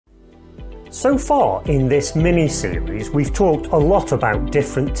So far in this mini-series, we've talked a lot about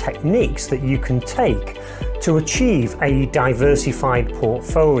different techniques that you can take to achieve a diversified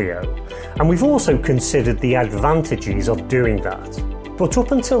portfolio, and we've also considered the advantages of doing that. But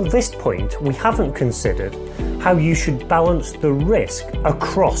up until this point, we haven't considered how you should balance the risk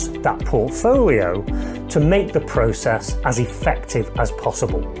across that portfolio to make the process as effective as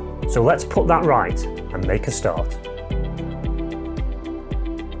possible. So let's put that right and make a start.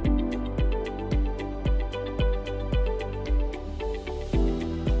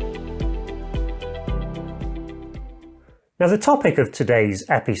 Now, the topic of today's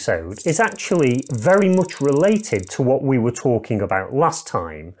episode is actually very much related to what we were talking about last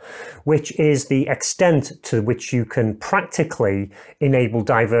time, which is the extent to which you can practically enable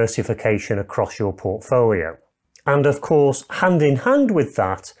diversification across your portfolio. And of course, hand in hand with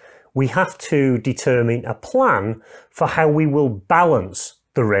that, we have to determine a plan for how we will balance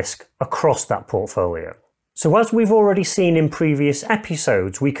the risk across that portfolio. So as we've already seen in previous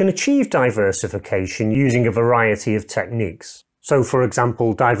episodes, we can achieve diversification using a variety of techniques. So for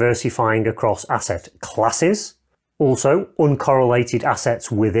example, diversifying across asset classes, also uncorrelated assets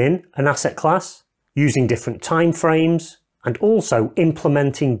within an asset class, using different time frames, and also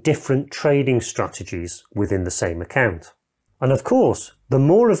implementing different trading strategies within the same account. And of course, the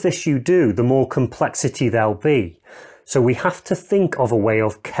more of this you do, the more complexity there'll be. So we have to think of a way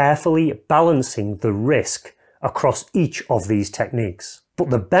of carefully balancing the risk across each of these techniques. But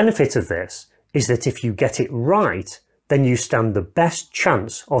the benefit of this is that if you get it right, then you stand the best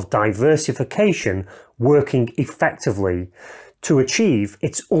chance of diversification working effectively to achieve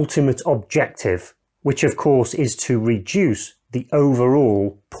its ultimate objective, which of course is to reduce the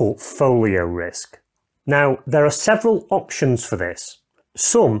overall portfolio risk. Now, there are several options for this,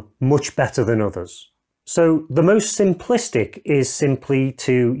 some much better than others. So the most simplistic is simply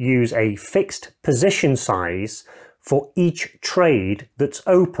to use a fixed position size for each trade that's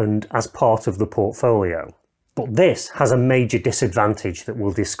opened as part of the portfolio. But this has a major disadvantage that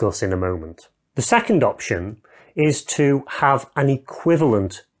we'll discuss in a moment. The second option is to have an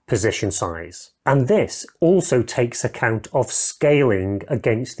equivalent position size, and this also takes account of scaling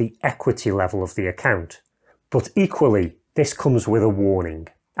against the equity level of the account. But equally, this comes with a warning.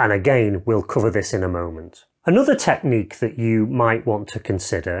 And again, we'll cover this in a moment. Another technique that you might want to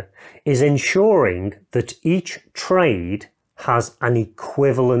consider is ensuring that each trade has an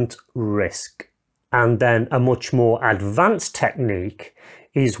equivalent risk. And then a much more advanced technique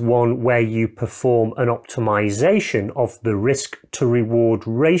is one where you perform an optimization of the risk to reward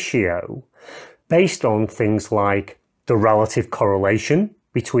ratio based on things like the relative correlation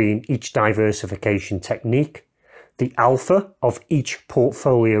between each diversification technique, the alpha of each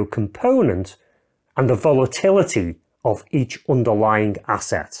portfolio component, and the volatility of each underlying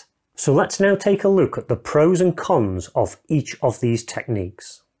asset. So let's now take a look at the pros and cons of each of these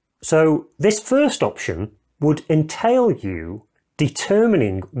techniques. So this first option would entail you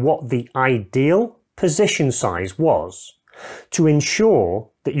determining what the ideal position size was to ensure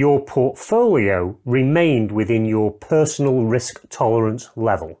that your portfolio remained within your personal risk tolerance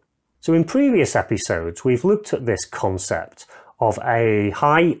level. So in previous episodes, we've looked at this concept of a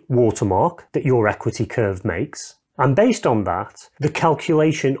high watermark that your equity curve makes, and based on that, the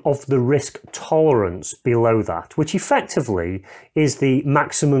calculation of the risk tolerance below that, which effectively is the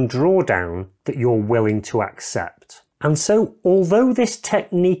maximum drawdown that you're willing to accept. And so, although this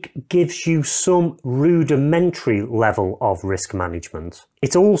technique gives you some rudimentary level of risk management,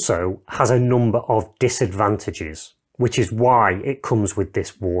 it also has a number of disadvantages, which is why it comes with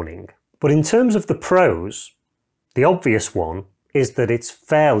this warning. But in terms of the pros, the obvious one is that it's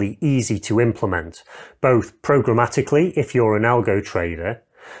fairly easy to implement, both programmatically if you're an algo trader,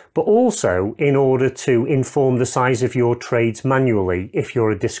 but also in order to inform the size of your trades manually if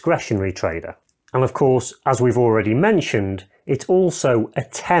you're a discretionary trader. And of course, as we've already mentioned, it also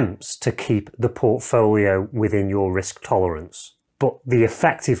attempts to keep the portfolio within your risk tolerance. But the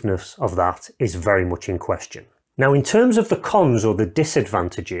effectiveness of that is very much in question. Now, in terms of the cons or the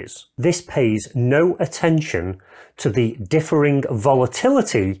disadvantages, this pays no attention to the differing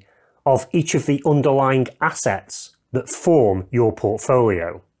volatility of each of the underlying assets that form your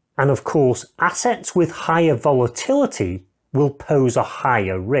portfolio. And of course, assets with higher volatility will pose a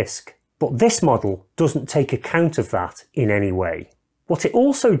higher risk. But this model doesn't take account of that in any way. What it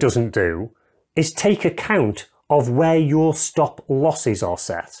also doesn't do is take account of where your stop losses are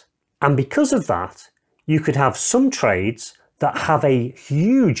set. And because of that, you could have some trades that have a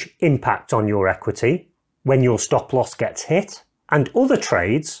huge impact on your equity when your stop loss gets hit, and other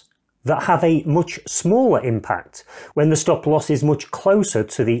trades that have a much smaller impact when the stop loss is much closer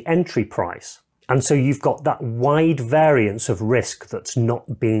to the entry price. And so you've got that wide variance of risk that's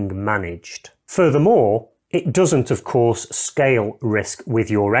not being managed. Furthermore, it doesn't, of course, scale risk with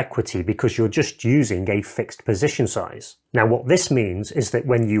your equity because you're just using a fixed position size. Now, what this means is that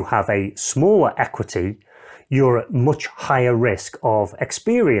when you have a smaller equity, you're at much higher risk of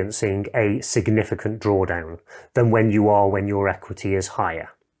experiencing a significant drawdown than when you are when your equity is higher.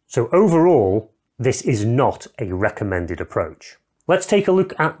 So overall, this is not a recommended approach. Let's take a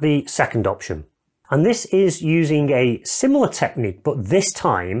look at the second option. And this is using a similar technique, but this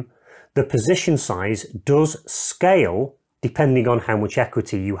time the position size does scale depending on how much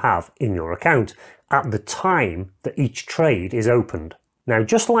equity you have in your account at the time that each trade is opened. Now,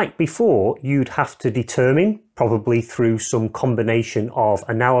 just like before, you'd have to determine, probably through some combination of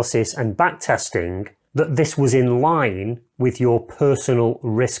analysis and backtesting, that this was in line with your personal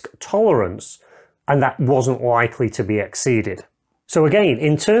risk tolerance and that wasn't likely to be exceeded. So again,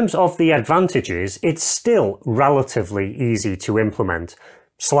 in terms of the advantages, it's still relatively easy to implement.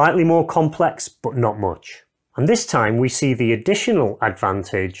 Slightly more complex, but not much. And this time we see the additional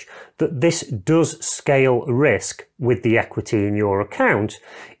advantage that this does scale risk with the equity in your account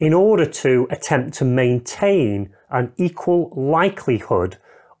in order to attempt to maintain an equal likelihood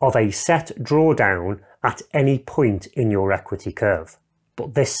of a set drawdown at any point in your equity curve.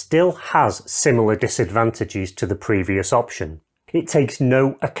 But this still has similar disadvantages to the previous option. It takes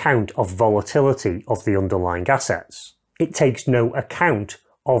no account of volatility of the underlying assets. It takes no account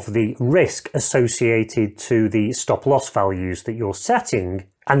of the risk associated to the stop loss values that you're setting,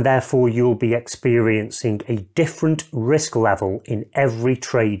 and therefore you'll be experiencing a different risk level in every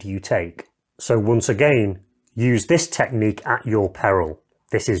trade you take. So once again, use this technique at your peril.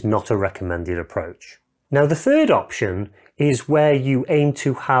 This is not a recommended approach. Now, the third option is where you aim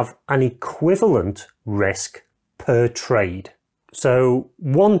to have an equivalent risk per trade. So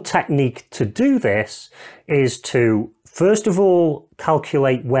one technique to do this is to first of all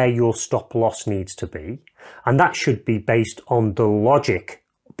calculate where your stop loss needs to be, and that should be based on the logic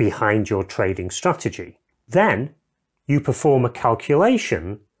behind your trading strategy. Then you perform a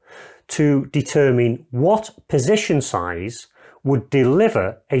calculation to determine what position size would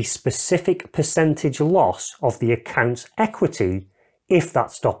deliver a specific percentage loss of the account's equity if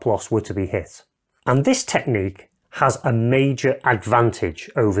that stop loss were to be hit. And this technique has a major advantage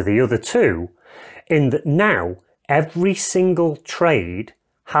over the other two in that now every single trade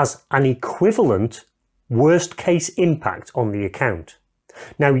has an equivalent worst case impact on the account.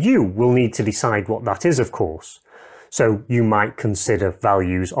 Now you will need to decide what that is, of course. So you might consider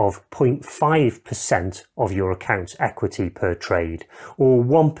values of 0.5% of your account's equity per trade, or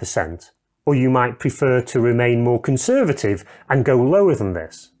 1%, or you might prefer to remain more conservative and go lower than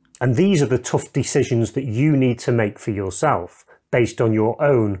this. And these are the tough decisions that you need to make for yourself based on your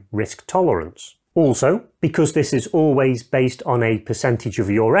own risk tolerance. Also, because this is always based on a percentage of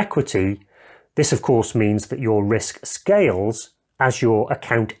your equity, this of course means that your risk scales as your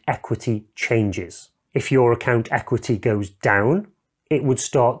account equity changes. If your account equity goes down, it would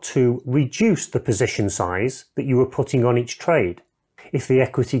start to reduce the position size that you were putting on each trade. If the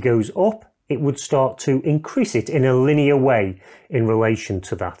equity goes up, it would start to increase it in a linear way in relation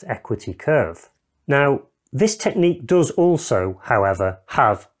to that equity curve. Now, this technique does also, however,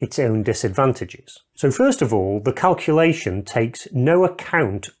 have its own disadvantages. So first of all, the calculation takes no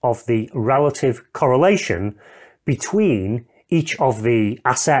account of the relative correlation between each of the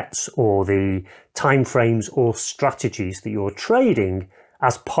assets or the timeframes or strategies that you're trading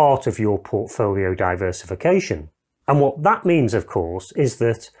as part of your portfolio diversification. And what that means, of course, is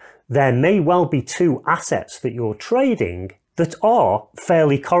that there may well be two assets that you're trading that are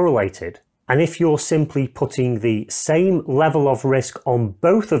fairly correlated. And if you're simply putting the same level of risk on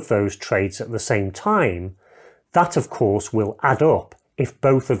both of those trades at the same time, that of course will add up if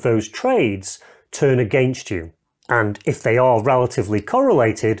both of those trades turn against you. And if they are relatively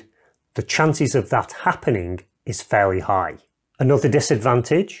correlated, the chances of that happening is fairly high. Another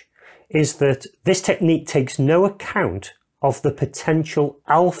disadvantage is that this technique takes no account of the potential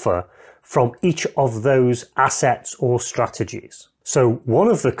alpha from each of those assets or strategies. So one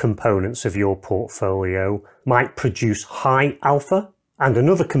of the components of your portfolio might produce high alpha and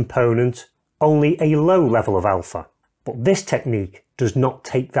another component only a low level of alpha. But this technique does not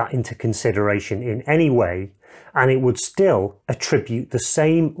take that into consideration in any way, and it would still attribute the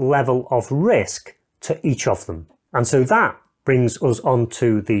same level of risk to each of them. And so that brings us on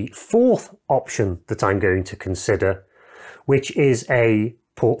to the fourth option that I'm going to consider, which is a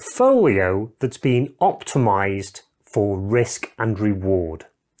portfolio that's been optimized for risk and reward.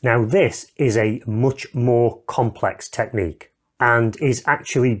 Now this is a much more complex technique and is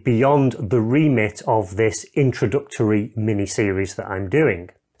actually beyond the remit of this introductory mini-series that I'm doing.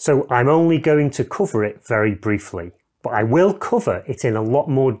 So I'm only going to cover it very briefly, but I will cover it in a lot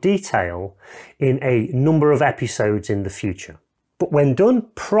more detail in a number of episodes in the future. But when done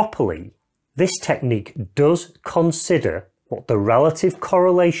properly, this technique does consider what the relative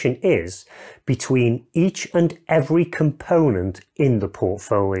correlation is between each and every component in the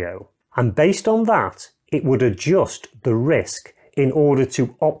portfolio. And based on that, it would adjust the risk in order to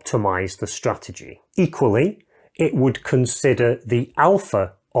optimize the strategy. Equally, it would consider the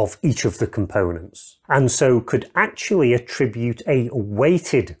alpha of each of the components, and so could actually attribute a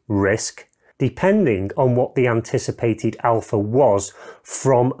weighted risk depending on what the anticipated alpha was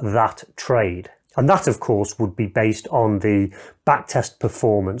from that trade. And that, of course, would be based on the backtest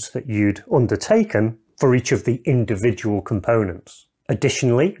performance that you'd undertaken for each of the individual components.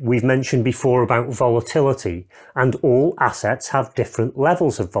 Additionally, we've mentioned before about volatility, and all assets have different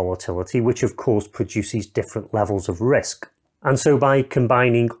levels of volatility, which of course produces different levels of risk. And so by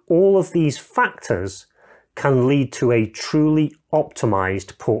combining all of these factors can lead to a truly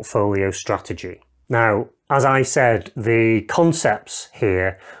optimized portfolio strategy. Now, as I said, the concepts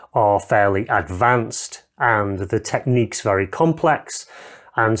here are fairly advanced and the techniques very complex,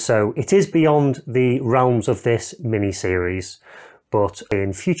 and so it is beyond the realms of this mini-series. But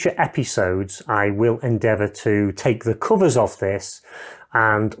in future episodes, I will endeavour to take the covers off this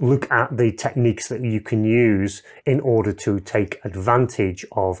and look at the techniques that you can use in order to take advantage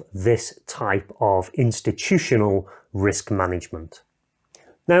of this type of institutional risk management.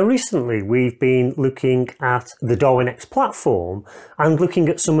 Now recently we've been looking at the Darwinex platform and looking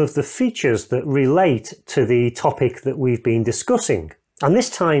at some of the features that relate to the topic that we've been discussing. And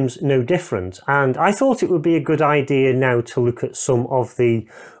this time's no different, and I thought it would be a good idea now to look at some of the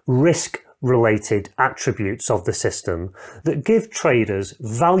risk-related attributes of the system that give traders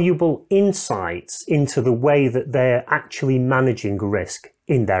valuable insights into the way that they're actually managing risk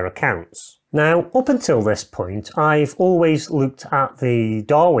in their accounts. Now, up until this point, I've always looked at the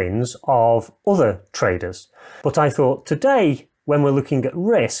Darwins of other traders, but I thought today, when we're looking at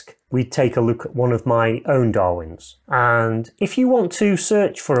risk, we'd take a look at one of my own Darwins. And if you want to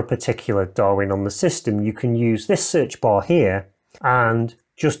search for a particular Darwin on the system, you can use this search bar here and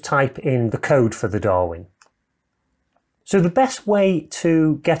just type in the code for the Darwin. So the best way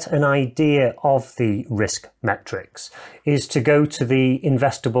to get an idea of the risk metrics is to go to the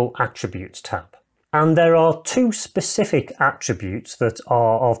Investable Attributes tab. And there are two specific attributes that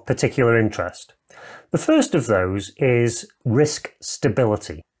are of particular interest. The first of those is risk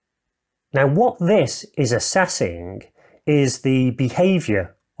stability. Now what this is assessing is the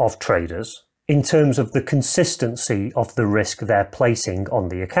behaviour of traders in terms of the consistency of the risk they're placing on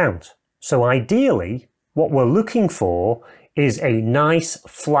the account. So ideally, what we're looking for is a nice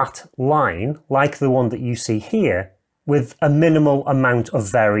flat line like the one that you see here with a minimal amount of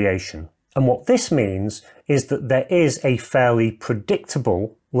variation. And what this means is that there is a fairly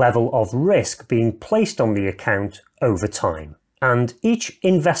predictable level of risk being placed on the account over time. And each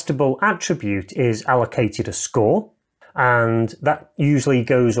investable attribute is allocated a score, and that usually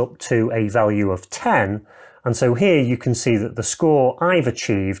goes up to a value of 10. And so here you can see that the score I've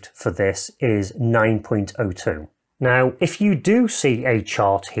achieved for this is 9.02. Now, if you do see a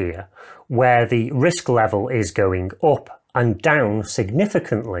chart here where the risk level is going up and down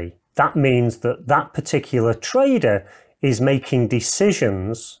significantly, that means that that particular trader is making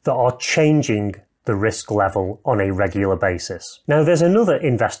decisions that are changing the risk level on a regular basis. Now there's another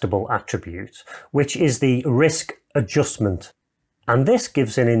investable attribute, which is the risk adjustment. And this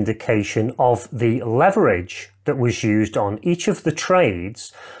gives an indication of the leverage that was used on each of the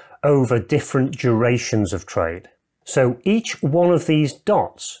trades over different durations of trade. So each one of these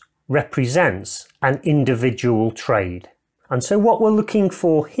dots represents an individual trade. And so what we're looking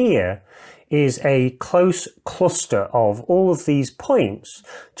for here is a close cluster of all of these points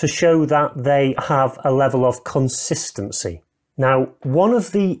to show that they have a level of consistency. Now, one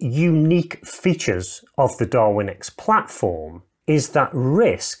of the unique features of the Darwinex platform is that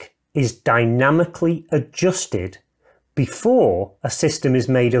risk is dynamically adjusted before a system is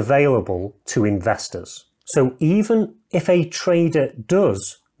made available to investors. So even if a trader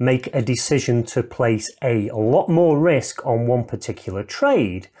does make a decision to place a lot more risk on one particular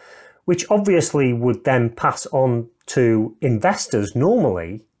trade, which obviously would then pass on to investors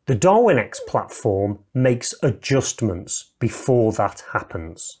normally, the Darwinex platform makes adjustments before that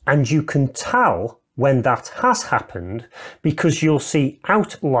happens. And you can tell when that has happened because you'll see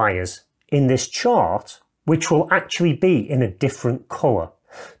outliers in this chart which will actually be in a different colour.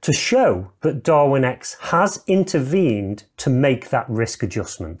 to show that Darwinex has intervened to make that risk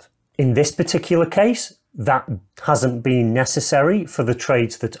adjustment. In this particular case, that hasn't been necessary for the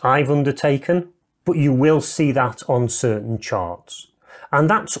trades that I've undertaken, but you will see that on certain charts. And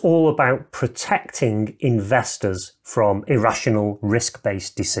that's all about protecting investors from irrational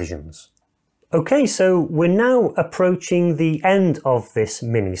risk-based decisions. Okay, so we're now approaching the end of this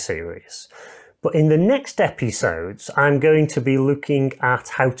mini-series. But in the next episodes, I'm going to be looking at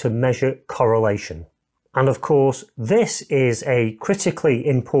how to measure correlation. And of course, this is a critically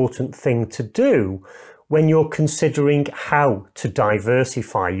important thing to do when you're considering how to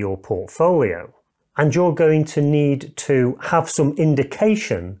diversify your portfolio. And you're going to need to have some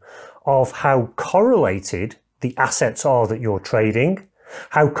indication of how correlated the assets are that you're trading,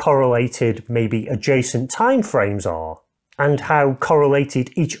 how correlated maybe adjacent timeframes are, and how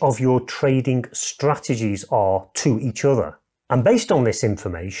correlated each of your trading strategies are to each other. And based on this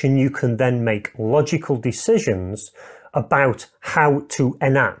information, you can then make logical decisions about how to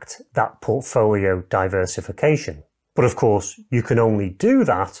enact that portfolio diversification. But of course, you can only do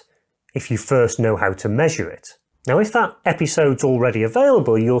that if you first know how to measure it. Now, if that episode's already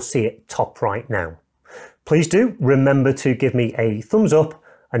available, you'll see it top right now. Please do remember to give me a thumbs up,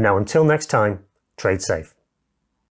 and now until next time, trade safe.